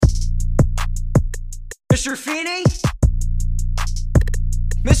Mr. Feeney?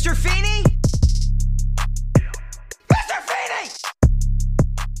 Mr. Feeney? Mr. Feeney!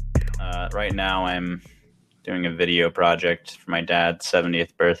 Right now I'm doing a video project for my dad's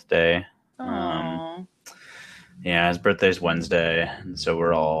 70th birthday. Yeah, his birthday's Wednesday, and so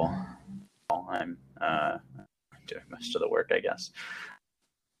I'm doing most of the work, I guess.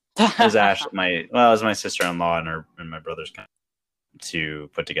 It was my sister-in-law and my brother's to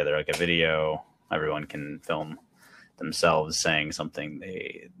put together like a video. Everyone can film themselves saying something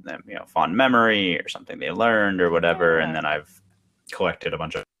fond memory or something they learned or whatever. Yeah. And then I've collected a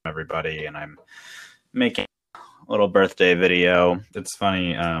bunch of everybody, and I'm making a little birthday video. It's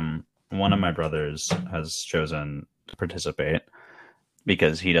funny. One of my brothers has chosen to participate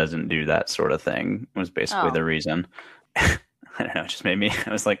because he doesn't do that sort of thing. Was basically the reason. I don't know. It just made me. I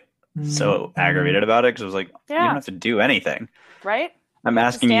was like so aggravated about it because I was like, you don't have to do anything, right? I'm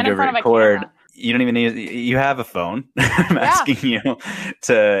asking you to record. You don't even need. You have a phone. I'm asking you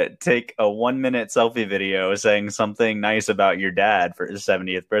to take a 1-minute selfie video saying something nice about your dad for his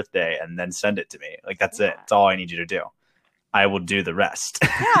 70th birthday, and then send it to me. Like that's it. That's all I need you to do. I will do the rest.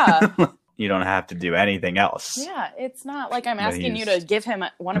 Yeah. You don't have to do anything else. Yeah, it's not like I'm asking you to give him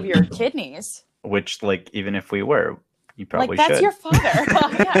one of your kidneys. Which, like, even if we were, you probably that's should. Your father.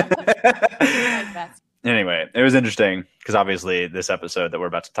 Anyway, it was interesting because obviously this episode that we're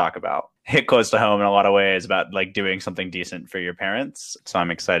about to talk about hit close to home in a lot of ways about like doing something decent for your parents. So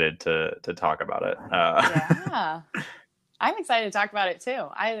I'm excited to talk about it. Yeah, I'm excited to talk about it too.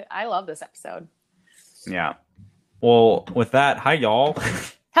 I love this episode. Yeah. Well, with that, hi y'all.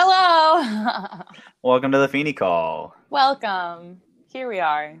 Hello. Welcome to the Feeney Call. Welcome. Here we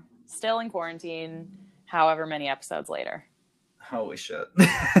are, still in quarantine, however many episodes later. Holy shit.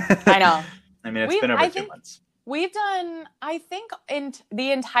 I know. I mean, it's been over 2 months. We've done, I think, in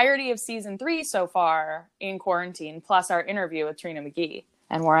the entirety of season 3 so far in quarantine, plus our interview with Trina McGee.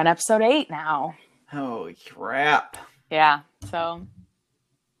 And we're on episode 8 now. Holy crap. Yeah. So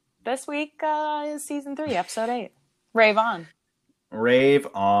this week is season 3, episode 8. Rave on. Rave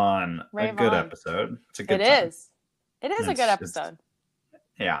on. Rave a good on. Episode. It's a good time. It is a good episode.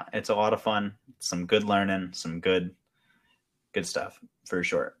 It's a lot of fun. Some good learning. Some good stuff, for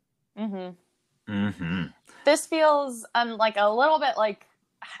sure. Mm-hmm. Mm-hmm. This feels like a little bit like,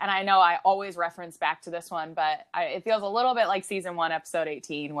 and I know I always reference back to this one, but it feels a little bit like season 1, episode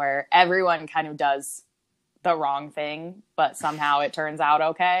 18, where everyone kind of does the wrong thing, but somehow it turns out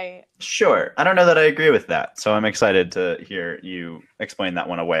okay. Sure. I don't know that I agree with that. So I'm excited to hear you explain that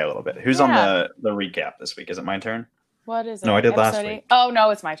one away a little bit. Who's on the recap this week? Is it my turn? What is it? No, I did last week. Oh,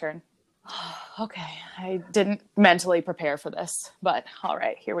 no, it's my turn. Okay. I didn't mentally prepare for this, but all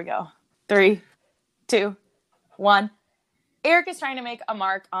right, here we go. 3, 2, 1. Eric is trying to make a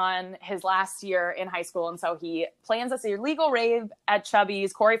mark on his last year in high school, and so he plans this illegal rave at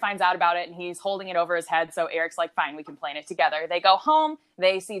Chubby's. Corey finds out about it, and he's holding it over his head, so Eric's like, fine, we can plan it together. They go home,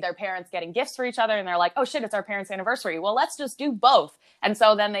 they see their parents getting gifts for each other, and they're like, oh shit, it's our parents' anniversary. Well, let's just do both. And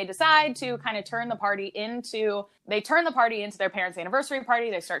so then they decide to kind of turn the party into their parents' anniversary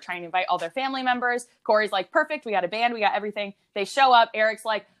party. They start trying to invite all their family members. Corey's like, perfect, we got a band, we got everything. They show up, Eric's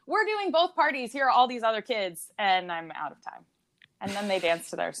like, we're doing both parties, here are all these other kids, and I'm out of time. And then they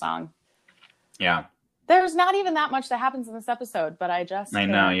dance to their song. Yeah. There's not even that much that happens in this episode, but I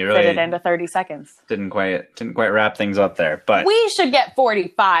know you fit really it into 30 seconds. Didn't quite wrap things up there, but we should get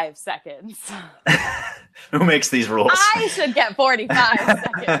 45 seconds. Who makes these rules? I should get 45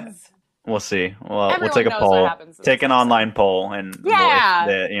 seconds. We'll see. Well, Everyone we'll take a poll. Take an online poll, and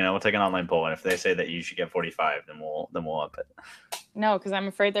we'll take an online poll. And if they say that you should get 45, then we'll up it. No, because I'm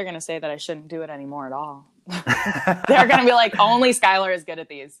afraid they're going to say that I shouldn't do it anymore at all. They're going to be like, only Skylar is good at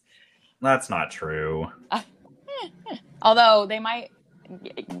these. That's not true. Although they might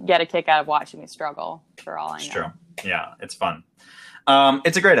get a kick out of watching me struggle, for all I know. It's true. Yeah, it's fun.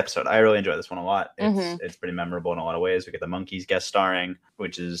 It's a great episode. I really enjoy this one a lot. It's pretty memorable in a lot of ways. We get the Monkees guest starring,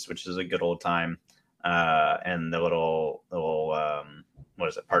 which is a good old time. And the little what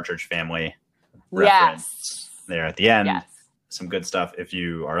is it, Partridge Family reference there at the end. Yes. Some good stuff. If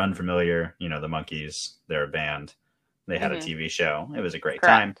you are unfamiliar, the Monkees, they're a band. They had a TV show. It was a great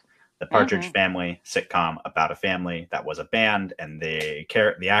time. The Partridge Family sitcom about a family that was a band, and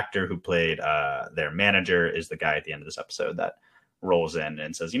the actor who played their manager is the guy at the end of this episode that rolls in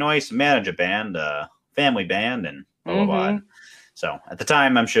and says, I used to manage a band, family band, and blah, blah, blah. So at the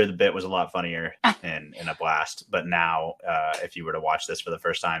time, I'm sure the bit was a lot funnier and a blast. But now, if you were to watch this for the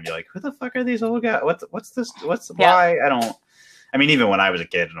first time, you're like, who the fuck are these old guys? What's this? Why? I mean, even when I was a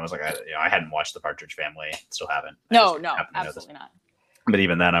kid and I was like, I hadn't watched the Partridge Family, still haven't. No, absolutely not. But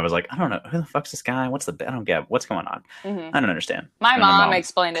even then, I was like, I don't know who the fuck's this guy. I don't get what's going on. Mm-hmm. I don't understand. My mom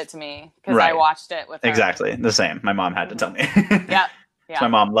explained it to me because I watched it with her. Exactly the same. My mom had to tell me. Yep. So my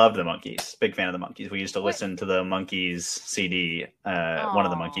mom loved the Monkees. Big fan of the Monkees. We used to listen to the Monkees CD, one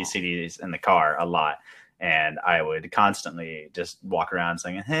of the Monkees CDs in the car a lot. And I would constantly just walk around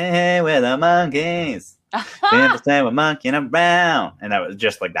singing, "Hey, we're the Monkees. People say we're monkeying around." And that was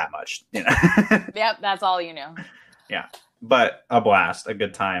just like that much, you know. Yep, that's all you knew. Yeah. But a blast, a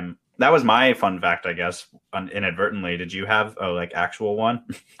good time. That was my fun fact, I guess, inadvertently. Did you have a actual one?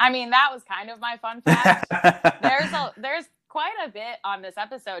 I mean, that was kind of my fun fact. There's quite a bit on this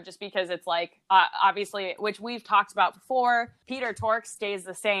episode just because it's like, obviously, which we've talked about before, Peter Tork stays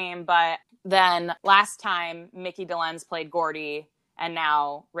the same, but then last time Mickey DeLenz played Gordy and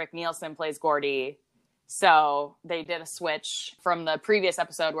now Rick Nielsen plays Gordy. So they did a switch from the previous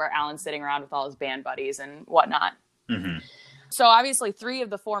episode where Alan's sitting around with all his band buddies and whatnot. Mm-hmm. So obviously 3 of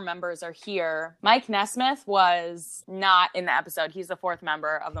the 4 members are here. Mike Nesmith was not in the episode. He's the 4th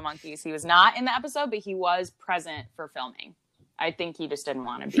member of the Monkees. He was not in the episode, but he was present for filming. I think he just didn't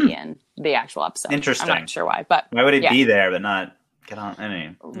want to be in the actual episode. Interesting. I'm not sure why, but why would he be there but not get on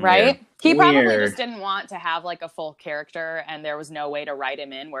any? Right? Weird. He probably just didn't want to have like a full character, and there was no way to write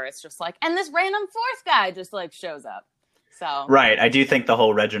him in where it's just like, and this random 4th guy just like shows up. So right, I do think the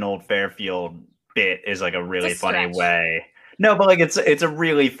whole Reginald Fairfield bit is like a really funny way. No, but like it's a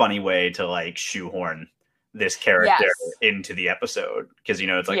really funny way to like shoehorn this character into the episode, because you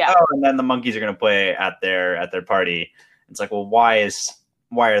know it's like oh, and then the Monkees are going to play at their party. It's like, well, why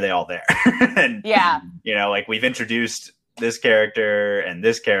are they all there? And you know, like we've introduced this character and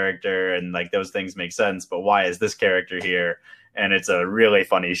like those things make sense, but why is this character here? And it's a really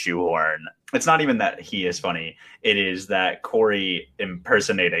funny shoehorn. It's not even that he is funny. It is that Corey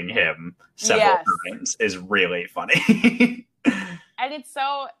impersonating him several times is really funny. And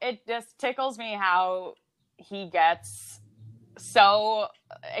it just tickles me how he gets so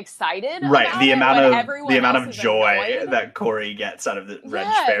excited. Right. The amount of joy annoyed. That Corey gets out of the Reg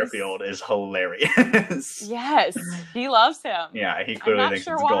Fairfield is hilarious. Yes. He loves him. Yeah, he clearly thinks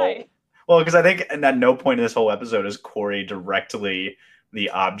sure it's why. gold. Well, because I think at no point in this whole episode is Corey directly the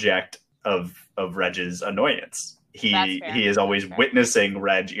object of Reg's annoyance. He is always witnessing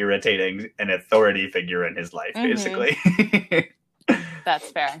Reg irritating an authority figure in his life, basically.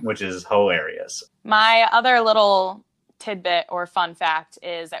 That's fair. Which is hilarious. My other little tidbit or fun fact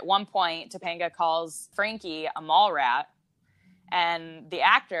is at one point Topanga calls Frankie a mall rat, and the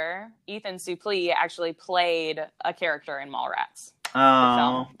actor Ethan Suplee actually played a character in Mallrats, the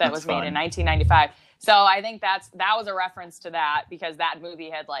film that was made in 1995. So I think that was a reference to that, because that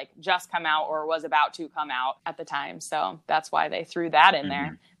movie had like just come out or was about to come out at the time. So that's why they threw that in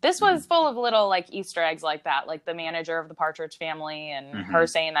there. This was full of little like Easter eggs like that, like the manager of the Partridge Family and her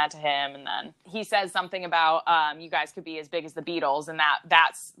saying that to him. And then he says something about you guys could be as big as the Beatles. And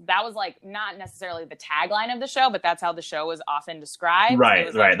that was like not necessarily the tagline of the show, but that's how the show was often described.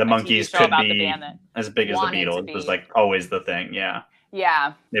 Right, right. The Monkees could be as big as the Beatles was like always the thing. Yeah.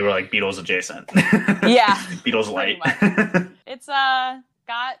 Yeah. They were like Beatles adjacent. Yeah. Beatles light. It's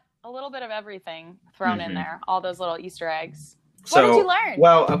got a little bit of everything thrown in there. All those little Easter eggs. What did you learn?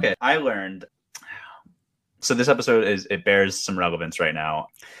 Well, okay. I learned. So this episode it bears some relevance right now.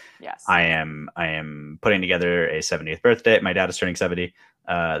 Yes. I am putting together a 70th birthday. My dad is turning 70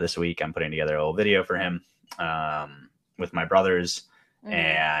 this week. I'm putting together a little video for him with my brothers.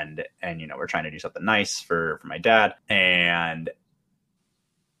 And you know, we're trying to do something nice for my dad. And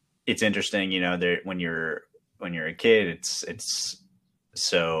it's interesting, you know, when you're a kid, it's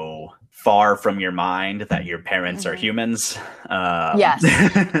so far from your mind that your parents are humans. Yes.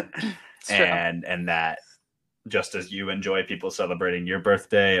 and that just as you enjoy people celebrating your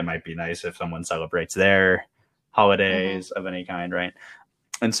birthday, it might be nice if someone celebrates their holidays of any kind, right?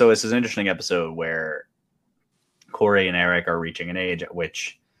 And so this is an interesting episode where Corey and Eric are reaching an age at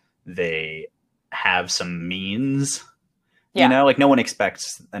which they have some means. You know, like no one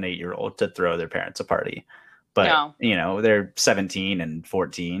expects an 8-year-old to throw their parents a party, but you know, they're 17 and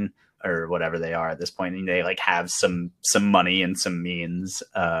 14 or whatever they are at this point, and they like have some money and some means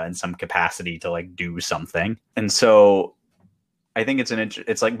and some capacity to like do something. And so I think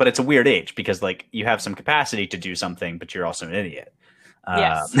it's like, but it's a weird age because like you have some capacity to do something, but you're also an idiot.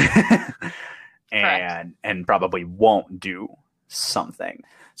 Yes. and probably won't do something.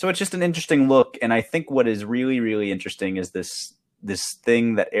 So it's just an interesting look. And I think what is really, really interesting is this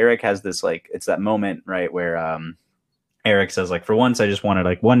thing that Eric has this, like, it's that moment, right, where Eric says, like, for once, I just wanted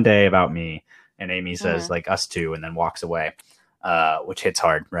like one day about me. And Amy says, like, us too, and then walks away, which hits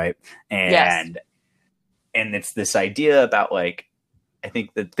hard, right? And it's this idea about like I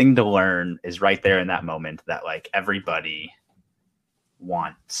think the thing to learn is right there in that moment that like everybody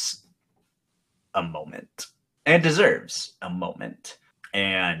wants a moment and deserves a moment.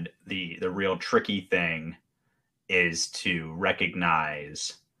 And the real tricky thing is to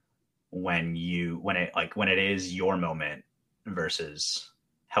recognize when it is your moment versus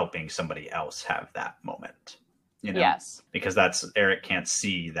helping somebody else have that moment. You know? Yes. Because Eric can't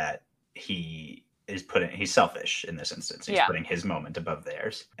see that he's selfish in this instance. He's putting his moment above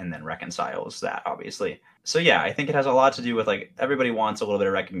theirs and then reconciles that, obviously. So yeah, I think it has a lot to do with like everybody wants a little bit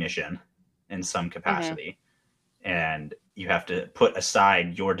of recognition in some capacity. And you have to put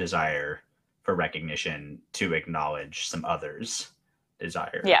aside your desire for recognition to acknowledge some others'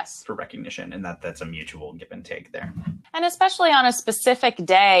 desire for recognition. And that's a mutual give and take there. And especially on a specific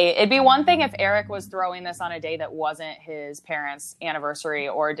day, it'd be one thing if Eric was throwing this on a day that wasn't his parents' anniversary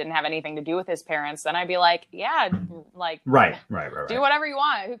or didn't have anything to do with his parents. Then I'd be like, yeah, like, right. Do whatever you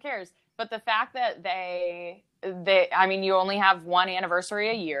want. Who cares? But the fact that I mean, you only have one anniversary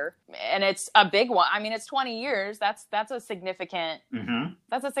a year, and it's a big one. I mean, it's 20 years. That's a significant.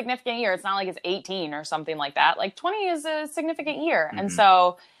 That's a significant year. It's not like it's 18 or something like that. Like 20 is a significant year, and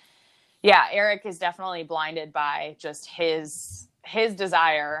so, yeah, Eric is definitely blinded by just his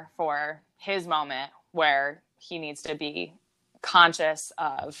desire for his moment, where he needs to be conscious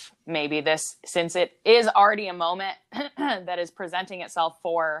of maybe this, since it is already a moment that is presenting itself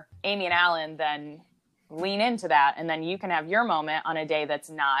for Amy and Alan, then lean into that, and then you can have your moment on a day that's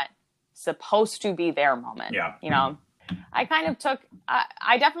not supposed to be their moment. Yeah. You know, I kind of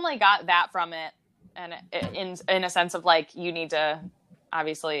I definitely got that from it, and in a sense of like, you need to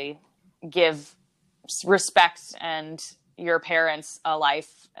obviously give respect and your parents a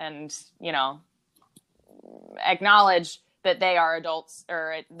life, and, you know, acknowledge that they are adults,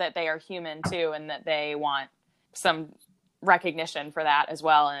 or that they are human too, and that they want some recognition for that as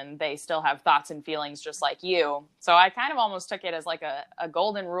well, and they still have thoughts and feelings just like you. So I kind of almost took it as like a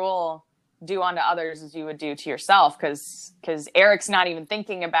golden rule: do unto others as you would do to yourself, because Eric's not even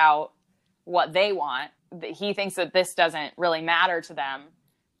thinking about what they want. He thinks that this doesn't really matter to them,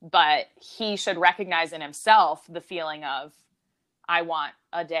 but he should recognize in himself the feeling of, I want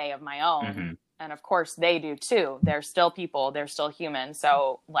a day of my own. And of course they do too. They're still people, they're still human.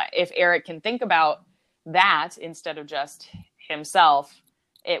 So if Eric can think about that instead of just himself,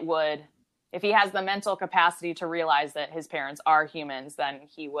 it would, if he has the mental capacity to realize that his parents are humans, then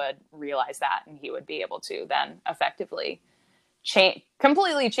he would realize that, and he would be able to then effectively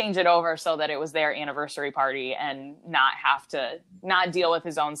completely change it over so that it was their anniversary party, and not deal with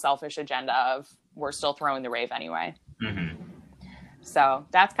his own selfish agenda of, we're still throwing the rave anyway. So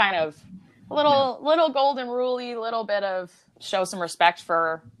that's kind of a little golden rule-y, little bit of show some respect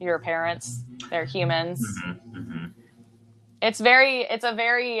for your parents. They're humans. It's a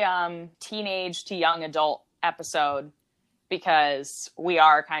very teenage to young adult episode, because we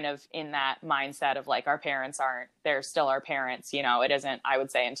are kind of in that mindset of like, our parents they're still our parents. You know, it isn't, I would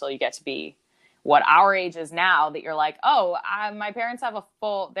say, until you get to be what our age is now that you're like, oh, my parents have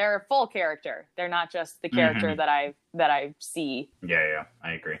they're a full character. They're not just the character that I see. Yeah,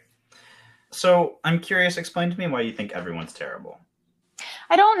 I agree. So I'm curious, explain to me why you think everyone's terrible.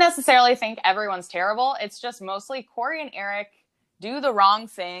 I don't necessarily think everyone's terrible. It's just mostly Corey and Eric do the wrong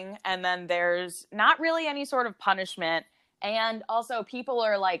thing, and then there's not really any sort of punishment. And also people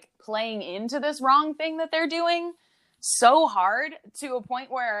are like playing into this wrong thing that they're doing so hard, to a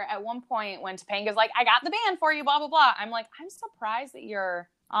point where at one point when Topanga's like, I got the band for you, blah, blah, blah. I'm like, I'm surprised that you're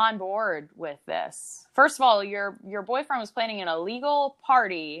on board with this. First of all, your boyfriend was planning an illegal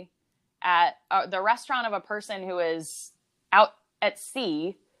party at the restaurant of a person who is out at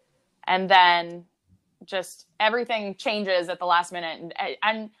sea, and then just everything changes at the last minute.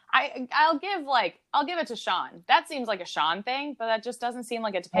 And I'll give it to Sean. That seems like a Sean thing, but that just doesn't seem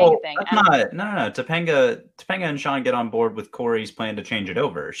like a Topanga thing. No. Topanga and Sean get on board with Corey's plan to change it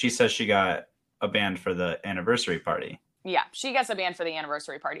over. She says she got a band for the anniversary party. Yeah, she gets a band for the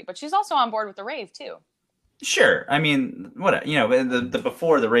anniversary party, but she's also on board with the rave too. Sure. I mean, what, you know, the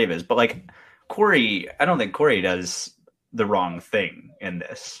before the rave is, but like Corey, I don't think Corey does the wrong thing in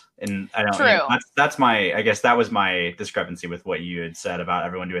this. And I don't, True. You know, that's my, I guess that was my discrepancy with what you had said about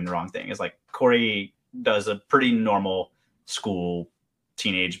everyone doing the wrong thing, is like Corey does a pretty normal school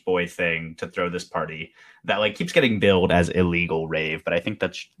teenage boy thing to throw this party that like keeps getting billed as illegal rave. But I think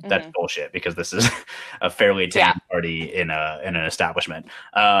that's bullshit, because this is a fairly tame party in an establishment.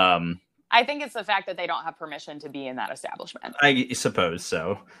 I think it's the fact that they don't have permission to be in that establishment. I suppose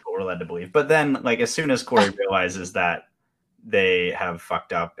so. We're led to believe. But then, like, as soon as Corey realizes that they have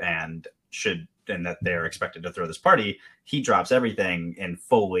fucked up and should and that they're expected to throw this party, he drops everything and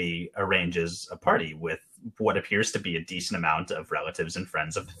fully arranges a party with what appears to be a decent amount of relatives and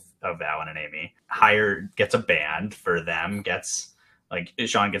friends of Alan and Amy. Gets a band for them, gets like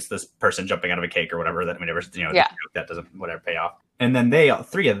Sean gets this person jumping out of a cake or whatever that we never, that doesn't whatever pay off. And then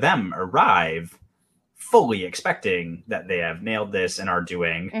three of them arrive fully expecting that they have nailed this and are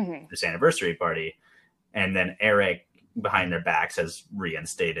doing this anniversary party. And then Eric behind their backs has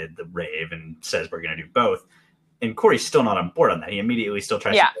reinstated the rave and says, we're going to do both. And Corey's still not on board on that. He immediately still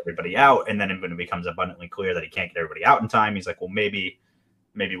tries to get everybody out. And then when it becomes abundantly clear that he can't get everybody out in time, he's like, well, maybe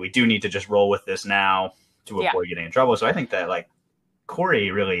we do need to just roll with this now to avoid getting in trouble. So I think that like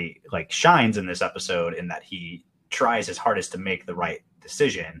Corey really like shines in this episode in that he tries his hardest to make the right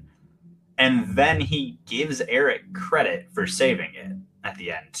decision. And then he gives Eric credit for saving it at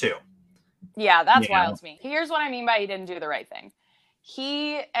the end too. Yeah, that's wild to me. Here's what I mean by he didn't do the right thing.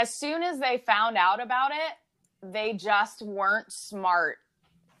 As soon as they found out about it, they just weren't smart.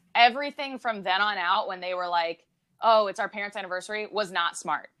 Everything from then on out, when they were like, oh, it's our parents' anniversary, was not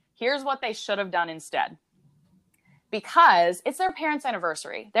smart. Here's what they should have done instead. Because it's their parents'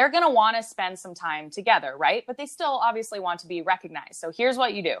 anniversary. They're going to want to spend some time together, right? But they still obviously want to be recognized. So here's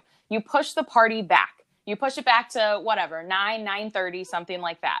what you do. You push the party back. You push it back to whatever, 9:30, something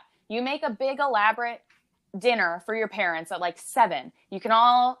like that. You make a big elaborate dinner for your parents at like 7. You can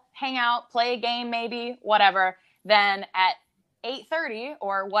all hang out, play a game maybe, whatever. Then at 8:30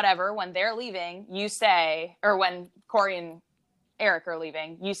 or whatever, when they're leaving, you say, or when Corey and Eric are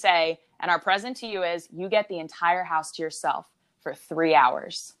leaving, you say, and our present to you is you get the entire house to yourself for 3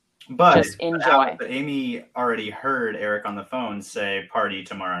 hours. But just enjoy. But Amy already heard Eric on the phone say party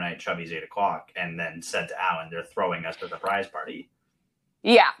tomorrow night, Chubby's 8:00, and then said to Alan, they're throwing us a surprise party.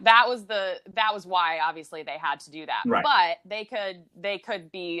 Yeah, that was why obviously they had to do that. Right. But they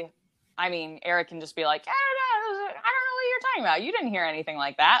could be, I mean, Eric can just be like, I don't know what you're talking about. You didn't hear anything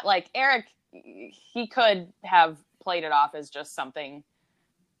like that. Like Eric, he could have played it off as just something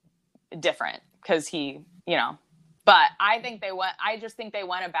different because but I just think they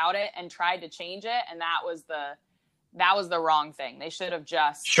went about it and tried to change it. And that was the wrong thing. They should have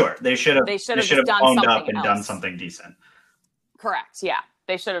just, they should have done owned something up and else. done something decent. Correct. Yeah.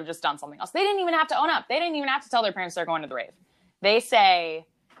 They should have just done something else. They didn't even have to own up. They didn't even have to tell their parents they're going to the rave. They say,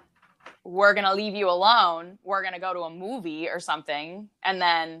 we're going to leave you alone. We're going to go to a movie or something and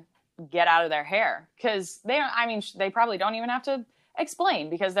then get out of their hair. Cause they probably don't even have to explain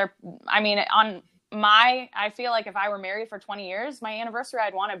because I feel like if I were married for 20 years, my anniversary,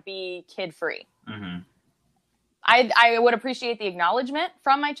 I'd want to be kid free. Mm-hmm. I would appreciate the acknowledgement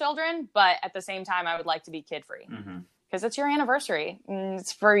from my children, but at the same time, I would like to be kid free. Mm-hmm. Because it's your anniversary and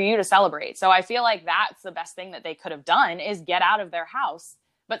it's for you to celebrate. So I feel like that's the best thing that they could have done is get out of their house,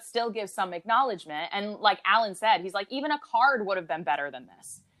 but still give some acknowledgement. And like Alan said, he's like, even a card would have been better than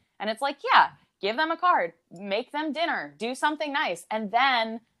this. And it's like, yeah, give them a card, make them dinner, do something nice, and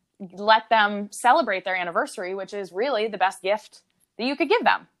then let them celebrate their anniversary, which is really the best gift that you could give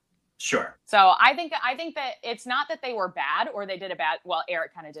them. Sure. So I think that it's not that they were bad or they did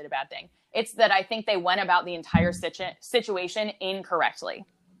Eric kind of did a bad thing. It's that I think they went about the entire situation incorrectly.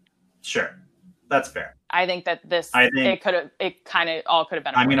 Sure. That's fair. I think that it kind of all could have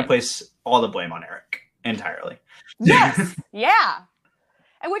been avoided. I'm going to place all the blame on Eric entirely. Yes. Yeah.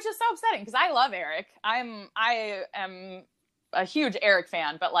 And which is so upsetting because I love Eric. I am a huge Eric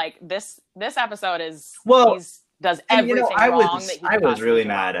fan, but like this episode is, he does everything wrong. I was really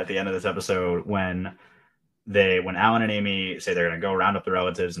mad at the end of this episode when Alan and Amy say they're going to go round up the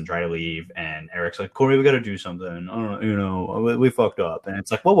relatives and try to leave, and Eric's like, Corey, we got to do something. We fucked up. And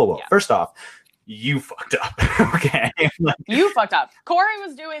it's like, whoa. Yeah. First off, you fucked up. Okay. Like, you fucked up. Corey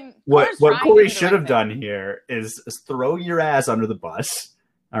was doing what Corey should have done here is throw your ass under the bus.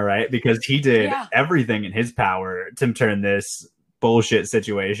 All right. Because he did everything in his power to turn this bullshit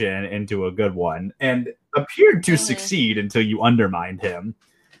situation into a good one and appeared to succeed until you undermined him.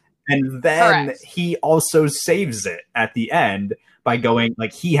 And then he also saves it at the end by going,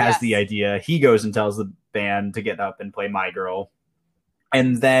 like, he has the idea. He goes and tells the band to get up and play My Girl.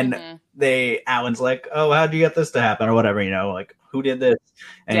 And then Alan's like, oh, how'd you get this to happen? Or whatever, like, who did this?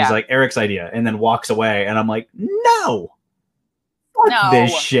 And he's like, Eric's idea. And then walks away. And I'm like, no. Fuck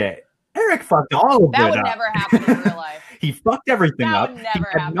this shit. Eric fucked all of it up. That would never happen in real life. He fucked everything up. He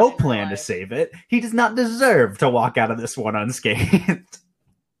had no plan to save it. He does not deserve to walk out of this one unscathed.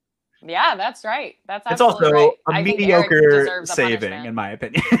 Yeah, that's right. It's also right. a mediocre saving, in my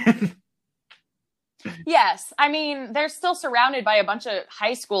opinion. Yes. I mean, they're still surrounded by a bunch of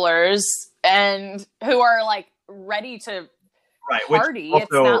high schoolers and who are like ready to Right, party. which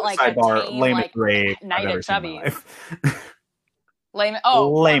It's not like a sidebar, tame lamest like rave I've night ever at seen in my Chubby's. life. Lame.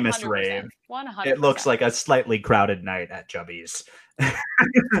 Lamest 100%. rave. 100%. It looks like a slightly crowded night at Chubby's.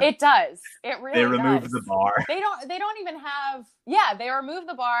 It does. It really They removed does. the bar. They don't even have they remove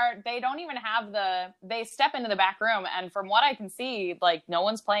the bar. They don't even have they step into the back room, and from what I can see, like no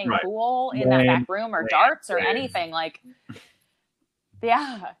one's playing pool in that back room or darts or anything. Like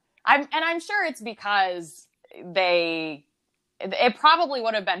I'm sure it's because it probably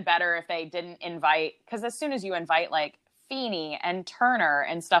would have been better if they didn't invite, because as soon as you invite like Feeney and Turner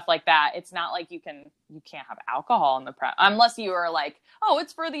and stuff like that, it's not like you can't have alcohol in the prep unless you are like, oh,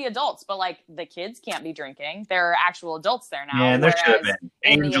 it's for the adults, but like the kids can't be drinking. There are actual adults there now. Yeah, and there should have been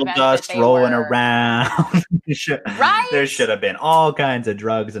angel dust rolling around. Right? There should have been all kinds of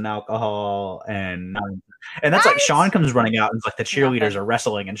drugs and alcohol, and that's like Sean comes running out and it's like the cheerleaders are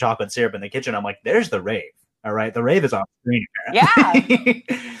wrestling in chocolate syrup in the kitchen. I'm like, there's the rave. All right, the rave is on screen. Yeah.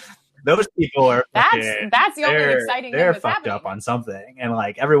 Those people are that's the only exciting thing they're that's fucked happening. up on something, and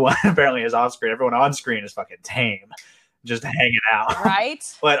like everyone apparently is off screen. Everyone on screen is fucking tame, just hanging out, right?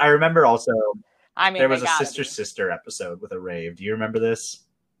 But I remember also, there was a sister episode with a rave. Do you remember this?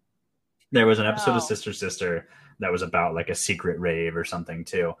 There was an episode of Sister that was about like a secret rave or something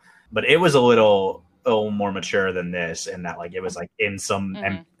too, but it was a little more mature than this, in that like it was like in some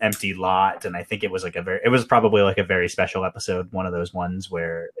empty lot, and I think it was like it was probably like a very special episode, one of those ones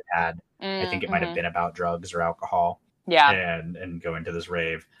where it had I think it might have been about drugs or alcohol, and going to this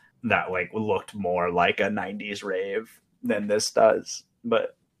rave that like looked more like a 90s rave than this does,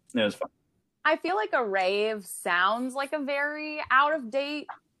 but it was fun. I feel like a rave sounds like a very out of date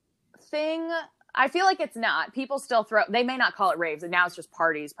thing. I feel like it's not. People still they may not call it raves, and now it's just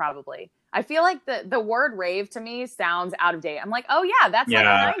parties probably. I feel like the word rave to me sounds out of date. I'm like, oh yeah, that's like a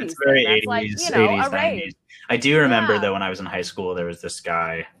 90s it's very thing. 80s, That's like, 80s, a rave. 90s. I do remember that when I was in high school, there was this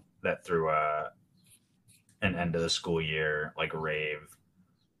guy that threw an end of the school year like rave,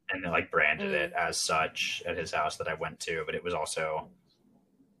 and they like branded it as such at his house that I went to, but it was also,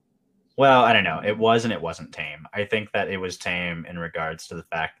 well, I don't know. It was and it wasn't tame. I think that it was tame in regards to the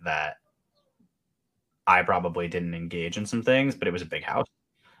fact that I probably didn't engage in some things, but it was a big house.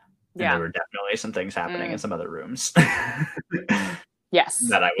 And there were definitely some things happening in some other rooms. Yes.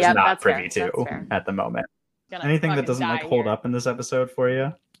 That I was not privy to at the moment. Anything that doesn't like hold up in this episode for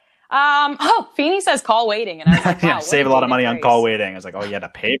you? Feeney says call waiting, and I was like, wow, save a lot of money on call waiting. I was like, oh, you had to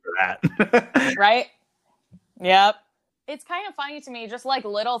pay for that. Right? Yep. It's kind of funny to me, just like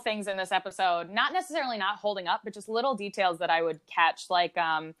little things in this episode, not necessarily not holding up, but just little details that I would catch, like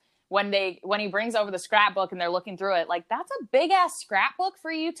when he brings over the scrapbook and they're looking through it, like that's a big ass scrapbook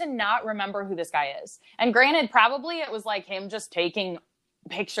for you to not remember who this guy is. And granted, probably it was like him just taking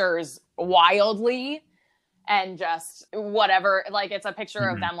pictures wildly and just whatever, like it's a picture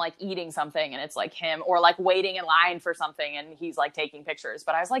of them like eating something and it's like him, or like waiting in line for something and he's like taking pictures.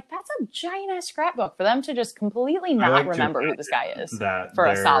 But I was like, that's a giant ass scrapbook for them to just completely not remember who this guy is. That for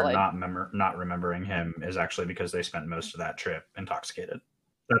a solid not remembering him is actually because they spent most of that trip intoxicated.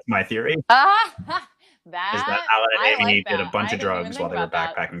 That's my theory. That Alan and Amy did a bunch of didn't drugs while they were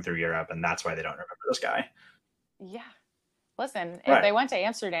backpacking through Europe, and that's why they don't remember this guy. Yeah. Listen, if they went to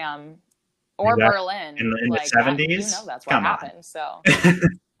Amsterdam or Berlin in the 70s, that's what happened. So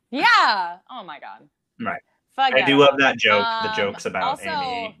yeah. Oh my God. Right. I do love that joke. The jokes about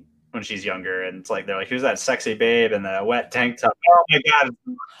Amy when she's younger, and it's like they're like, "Who's that sexy babe in the wet tank top?" Oh my God.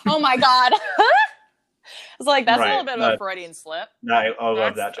 Oh my God. It's like that's a little bit of a Freudian slip. I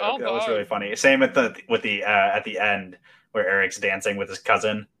love that joke. That was really funny. Same at the at the end where Eric's dancing with his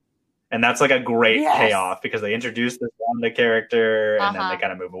cousin, and that's like a great payoff because they introduce this Wanda character and then they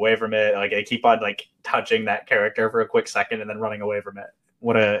kind of move away from it. Like they keep on like touching that character for a quick second and then running away from it.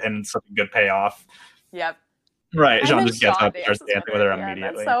 And such a good payoff. Yep. Right. Sean just gets up and starts dancing with her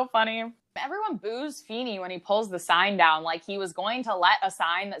immediately. That's so funny. Everyone boos Feeney when he pulls the sign down, like he was going to let a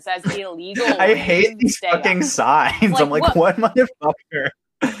sign that says illegal. I hate these fucking signs. I'm like, what motherfucker?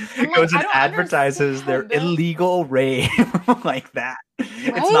 Goes and advertises their illegal rave like that. Right?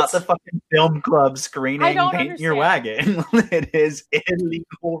 It's not the fucking film club screening Paint Your Wagon. It is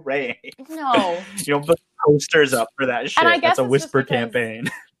illegal rave. No. You don't put posters up for that shit. That's a whisper campaign.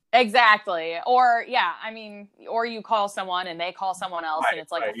 Exactly. Or or you call someone and they call someone else and it's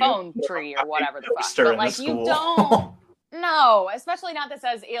like a phone tree or whatever the fuck. But like you don't no, especially not that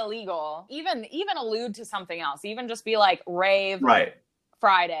says illegal. Even allude to something else. Even just be like rave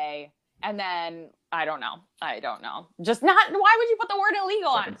Friday and then I don't know. Just not, why would you put the word illegal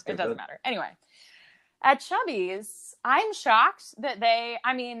on? It doesn't matter. Anyway. At Chubby's, I'm shocked that they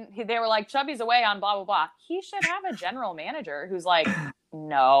were like, Chubby's away on blah, blah, blah. He should have a general manager who's like,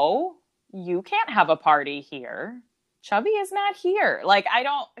 no, you can't have a party here. Chubby is not here. Like, I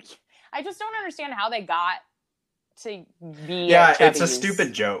just don't understand how they got to be at Chubby's. It's a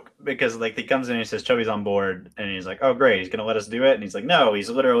stupid joke because like he comes in and he says Chubby's on board and he's like, oh great, he's gonna let us do it, and he's like, no, he's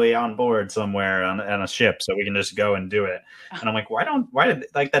literally on board somewhere on a ship, so we can just go and do it. And I'm like, why did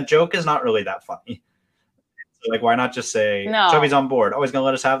like that joke is not really that funny. So, like, why not just say Chubby's on board? Oh, he's gonna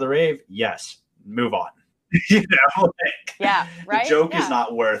let us have the rave? Yes. Move on. You know, like, yeah, right. The joke is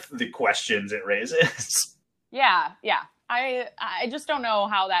not worth the questions it raises. Yeah. I just don't know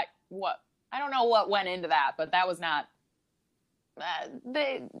I don't know what went into that, but that was not.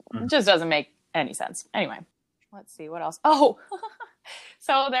 Just doesn't make any sense. Anyway, let's see what else. Oh,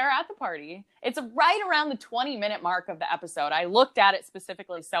 so they're at the party. It's right around the 20-minute mark of the episode. I looked at it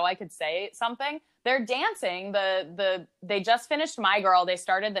specifically so I could say something. They're dancing. They just finished My Girl. They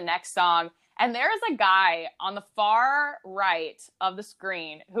started the next song. And there's a guy on the far right of the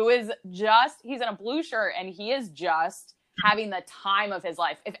screen who is he's in a blue shirt and he is just having the time of his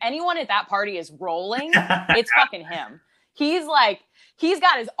life. If anyone at that party is rolling, it's fucking him. He's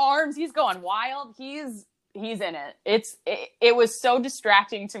got his arms, he's going wild. He's in it. It was so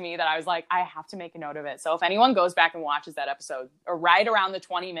distracting to me that I was like, I have to make a note of it. So if anyone goes back and watches that episode right around the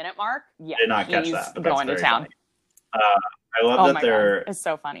 20-minute mark, yeah, did not catch that, but going to town. I love that they're. God. It's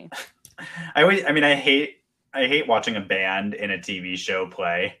so funny. I hate watching a band in a TV show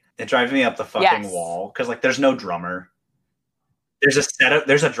play. It drives me up the fucking wall because like there's no drummer.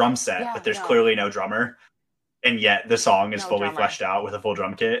 There's a drum set, but there's clearly no drummer, and yet the song is fully fleshed out with a full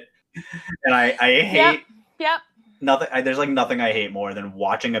drum kit. And I hate nothing. There's like nothing I hate more than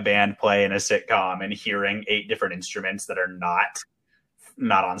watching a band play in a sitcom and hearing 8 different instruments that are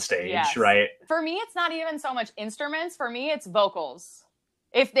not on stage. Yes. Right? For me, it's not even so much instruments. For me, it's vocals.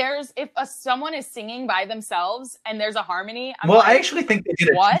 If someone is singing by themselves and there's a harmony, I actually think they did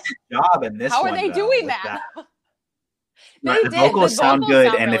a good job in this. How are they doing that? The vocals sound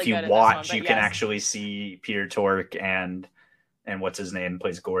good, and if you watch, you can actually see Peter Tork and what's his name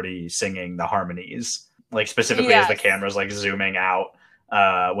plays Gordy singing the harmonies, like specifically as the camera's like zooming out.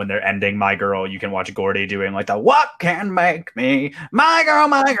 When they're ending My Girl, you can watch Gordy doing like the "What can make me my girl,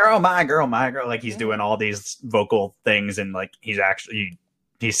 my girl, my girl, my girl." Like he's doing all these vocal things, and like he's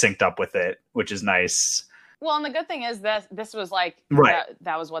synced up with it, which is nice. Well, and the good thing is that this was like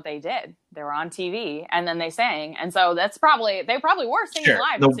that was what they did. They were on TV and then they sang, and so they probably were singing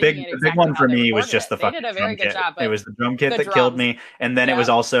live. The big one for me was just the fucking drum kit. They did a very good job. It was the drum kit that killed me, and then it was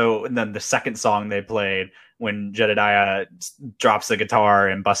also the second song they played when Jedediah drops the guitar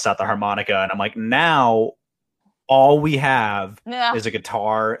and busts out the harmonica, and I'm like, now all we have is a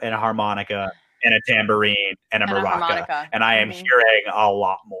guitar and a harmonica and a tambourine and a maraca. And I am hearing a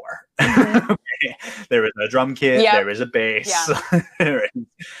lot more. Okay. There is a drum kit, there is a bass,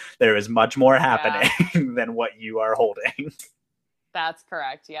 there is much more happening than what you are holding. That's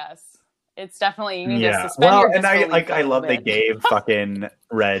correct, yes. It's definitely, you need to suspend your disbelief. I love they gave fucking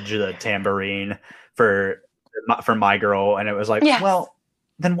Reg the tambourine for My Girl, and it was like, well,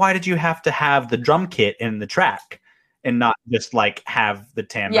 then why did you have to have the drum kit in the track and not just like have the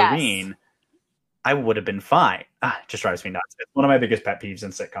tambourine? Yes. I would have been fine. It just drives me nuts. It's one of my biggest pet peeves in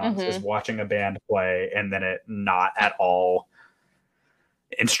sitcoms is watching a band play and then it not at all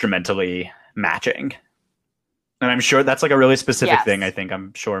instrumentally matching. And I'm sure that's like a really specific thing.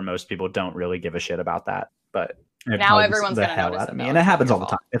 I'm sure most people don't really give a shit about that, but now everyone's the hell out of me, and it happens all the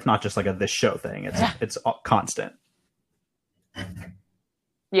time. It's not just like a this show thing. It's constant.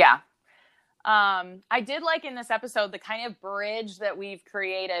 Yeah. I did like in this episode the kind of bridge that we've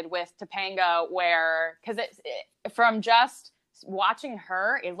created with Topanga because from just watching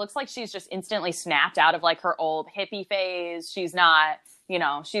her, it looks like she's just instantly snapped out of like her old hippie phase. She's not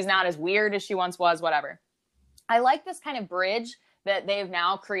as weird as she once was, whatever. I like this kind of bridge that they've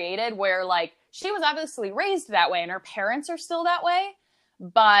now created where like she was obviously raised that way and her parents are still that way.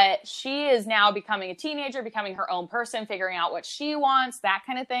 But she is now becoming a teenager, becoming her own person, figuring out what she wants, that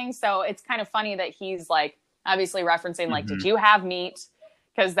kind of thing. So it's kind of funny that he's like obviously referencing like, did you have meat?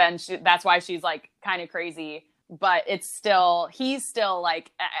 Because then that's why she's like kind of crazy. But he's still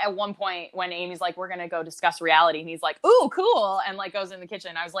like at one point when Amy's like, we're going to go discuss reality. And he's like, ooh, cool. And like goes in the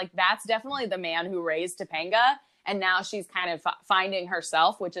kitchen. I was like, that's definitely the man who raised Topanga. And now she's kind of finding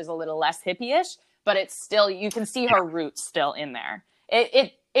herself, which is a little less hippie-ish. But it's still, you can see her roots still in there.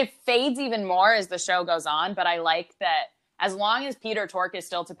 It fades even more as the show goes on, but I like that as long as Peter Tork is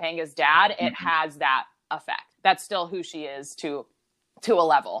still Topanga's dad, it has that effect. That's still who she is to a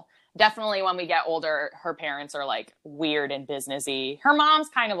level. definitely when we get older, her parents are like weird and businessy. Her mom's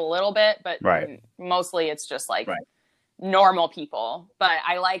kind of a little bit, but mostly it's just like normal people. But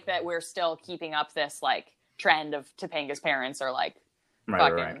I like that we're still keeping up this like trend of Topanga's parents are like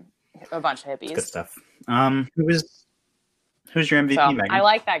fucking a bunch of hippies. That's good stuff. Who's your MVP, so, Megan? I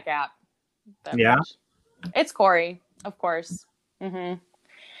like that gap. Much. It's Corey, of course. Mm-hmm.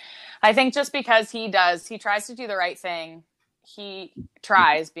 I think just because he tries to do the right thing. He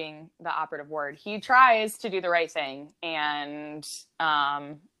tries, being the operative word. He tries to do the right thing. And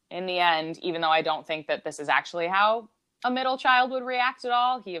in the end, even though I don't think that this is actually how a middle child would react at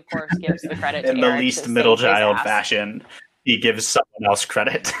all, he, of course, gives the credit to in the Eric least to middle save his child ass. fashion. He gives someone else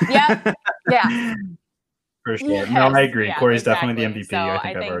credit. Yeah. Yeah. For sure. Yes. No, I agree. Yeah, Corey's exactly. definitely the MVP. So I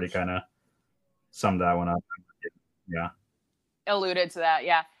think I've already kind of summed that one up. Yeah. Alluded to that,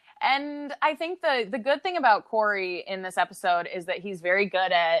 yeah. And I think the good thing about Corey in this episode is that he's very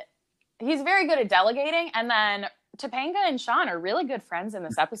good at delegating. And then Topanga and Sean are really good friends in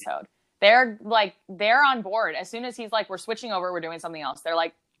this episode. They're on board. As soon as he's like, we're switching over, we're doing something else. They're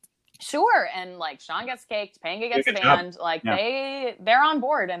like, sure. And like Sean gets cake, Topanga gets the band. Like they're on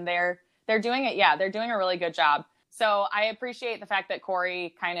board and they're doing it. Yeah, they're doing a really good job. So I appreciate the fact that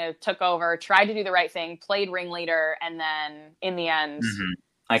Corey kind of took over, tried to do the right thing, played ringleader, and then in the end,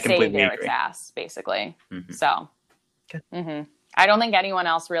 I completely saved Eric's agree. ass, basically. So I don't think anyone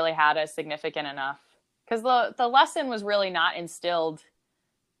else really had a significant enough, because the lesson was really not instilled.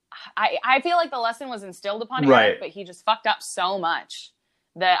 I feel like the lesson was instilled upon Eric, but he just fucked up so much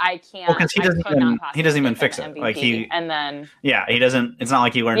that I can't. Well, because he doesn't even fix it. MVP, like he doesn't. It's not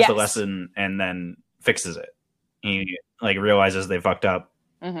like he learns the lesson and then fixes it. He like realizes they fucked up,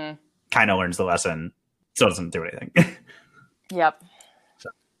 kind of learns the lesson, still doesn't do anything. Yep.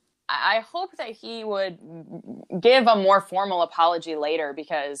 So. I hope that he would give a more formal apology later,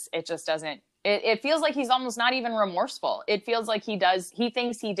 because it just doesn't. It feels like he's almost not even remorseful. It feels like he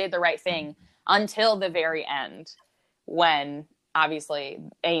thinks he did the right thing until the very end, when obviously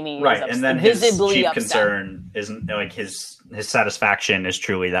Amy is and then visibly his chief upset. concern isn't like his satisfaction is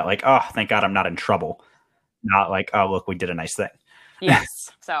truly that like, oh, thank God I'm not in trouble. Not like, oh, look, we did a nice thing. Yes.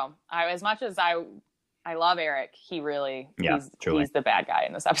 So as much as I love Eric, he really, he's the bad guy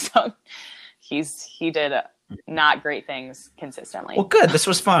in this episode. He did not great things consistently. Well, good. This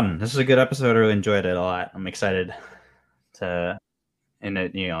was fun. This was a good episode. I really enjoyed it a lot. I'm excited and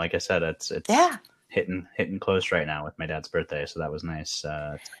it, like I said, it's hitting close right now with my dad's birthday. So that was nice.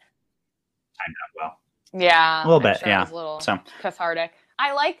 Timed out well. Yeah. A little bit. Sure yeah. It was a little cathartic.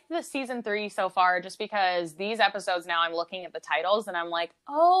 I like the season 3 so far, just because these episodes, now I'm looking at the titles and I'm like,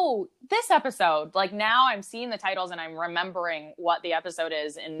 oh, this episode. Like now I'm seeing the titles and I'm remembering what the episode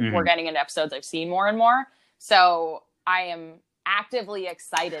is, and we're getting into episodes I've seen more and more. So I am actively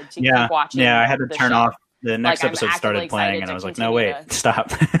excited to keep watching. Yeah, I had to turn show. off. The next episode started playing and I was like, no, wait, stop.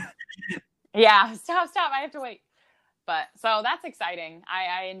 Stop. I have to wait. But so that's exciting.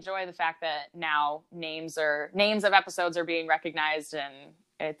 I enjoy the fact that now names of episodes are being recognized, and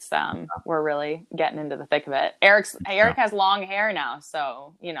it's we're really getting into the thick of it. Eric has long hair now,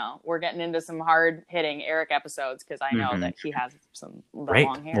 so we're getting into some hard hitting Eric episodes, because I know that he has some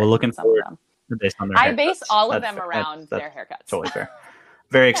long hair. Well, looking forward based on their haircuts. I base all of them around their haircuts. Totally fair.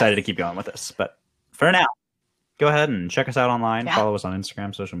 Very excited to keep going with this, but for now, go ahead and check us out online. Yeah. Follow us on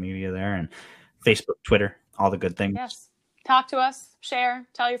Instagram, social media there, and Facebook, Twitter, all the good things. Yes. Talk to us, share,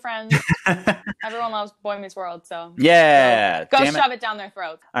 tell your friends. Everyone loves Boy Meets World, so yeah, go shove it down their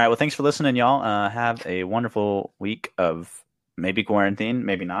throats. All right, well, thanks for listening, y'all. Have a wonderful week of maybe quarantine,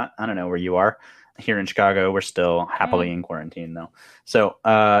 maybe not. I don't know where you are. Here in Chicago, we're still happily in quarantine, though. So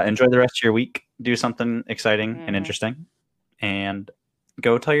enjoy the rest of your week. Do something exciting and interesting, and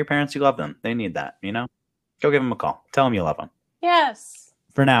go tell your parents you love them. They need that, Go give them a call. Tell them you love them. Yes.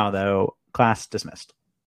 For now, though, class dismissed.